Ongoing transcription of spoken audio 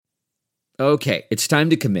Okay, it's time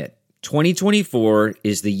to commit. 2024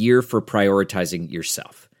 is the year for prioritizing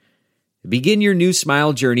yourself. Begin your new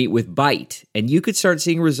smile journey with Byte, and you could start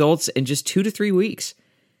seeing results in just 2 to 3 weeks.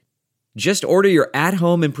 Just order your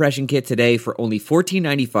at-home impression kit today for only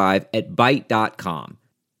 $14.95 at Byte.com.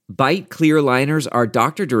 Byte clear aligners are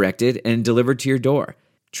doctor-directed and delivered to your door.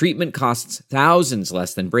 Treatment costs thousands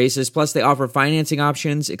less than braces, plus they offer financing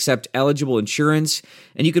options, accept eligible insurance,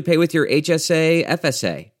 and you could pay with your HSA,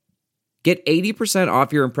 FSA. Get 80%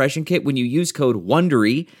 off your impression kit when you use code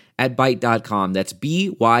WONDERY at Byte.com. That's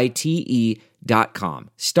BYTE.com.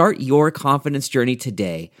 Start your confidence journey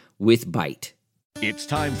today with Byte. It's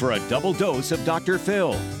time for a double dose of Dr.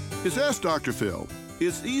 Phil. It's Ask Dr. Phil.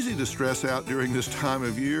 It's easy to stress out during this time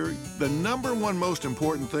of year. The number one most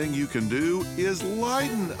important thing you can do is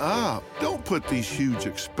lighten up. Don't put these huge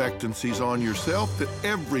expectancies on yourself that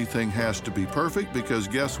everything has to be perfect, because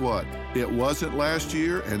guess what? It wasn't last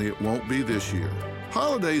year and it won't be this year.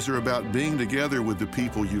 Holidays are about being together with the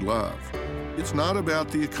people you love. It's not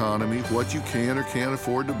about the economy, what you can or can't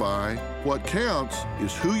afford to buy. What counts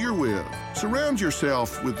is who you're with. Surround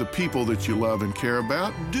yourself with the people that you love and care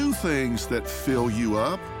about. Do things that fill you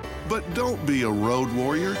up. But don't be a road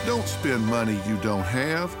warrior. Don't spend money you don't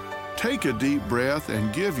have. Take a deep breath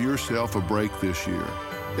and give yourself a break this year.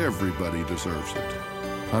 Everybody deserves it.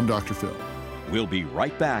 I'm Dr. Phil. We'll be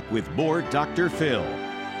right back with more Dr. Phil.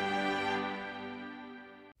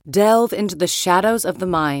 Delve into the shadows of the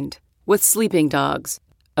mind with Sleeping Dogs,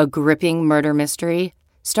 a gripping murder mystery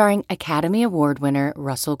starring Academy Award winner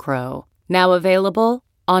Russell Crowe. Now available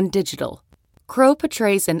on digital. Crowe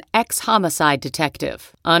portrays an ex-homicide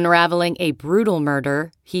detective unraveling a brutal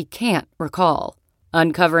murder he can't recall.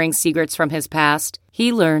 Uncovering secrets from his past,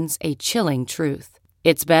 he learns a chilling truth.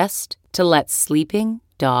 It's best to let sleeping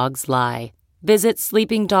dogs lie. Visit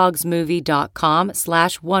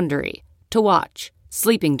sleepingdogsmovie.com/Wondery to watch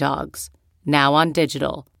Sleeping Dogs, now on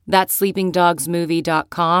digital. That's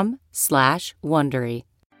sleepingdogsmovie.com/Wondery.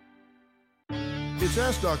 It's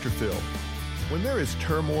Ask Dr. Phil. When there is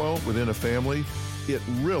turmoil within a family, it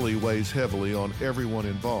really weighs heavily on everyone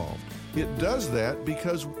involved. It does that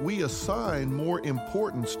because we assign more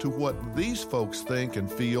importance to what these folks think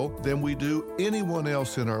and feel than we do anyone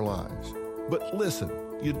else in our lives. But listen,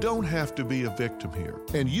 you don't have to be a victim here,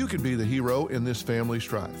 and you can be the hero in this family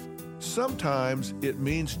strife. Sometimes it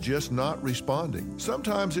means just not responding.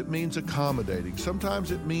 Sometimes it means accommodating. Sometimes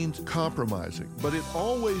it means compromising. But it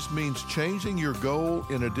always means changing your goal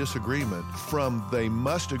in a disagreement from they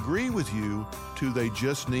must agree with you to they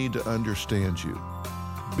just need to understand you.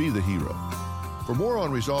 Be the hero. For more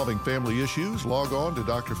on resolving family issues, log on to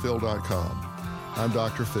drphil.com. I'm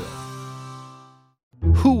Dr. Phil.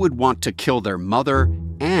 Who would want to kill their mother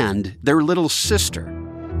and their little sister?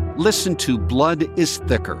 Listen to Blood is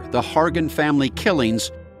Thicker, the Hargan Family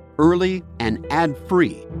Killings, early and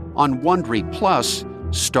ad-free on Wondery Plus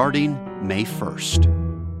starting May 1st.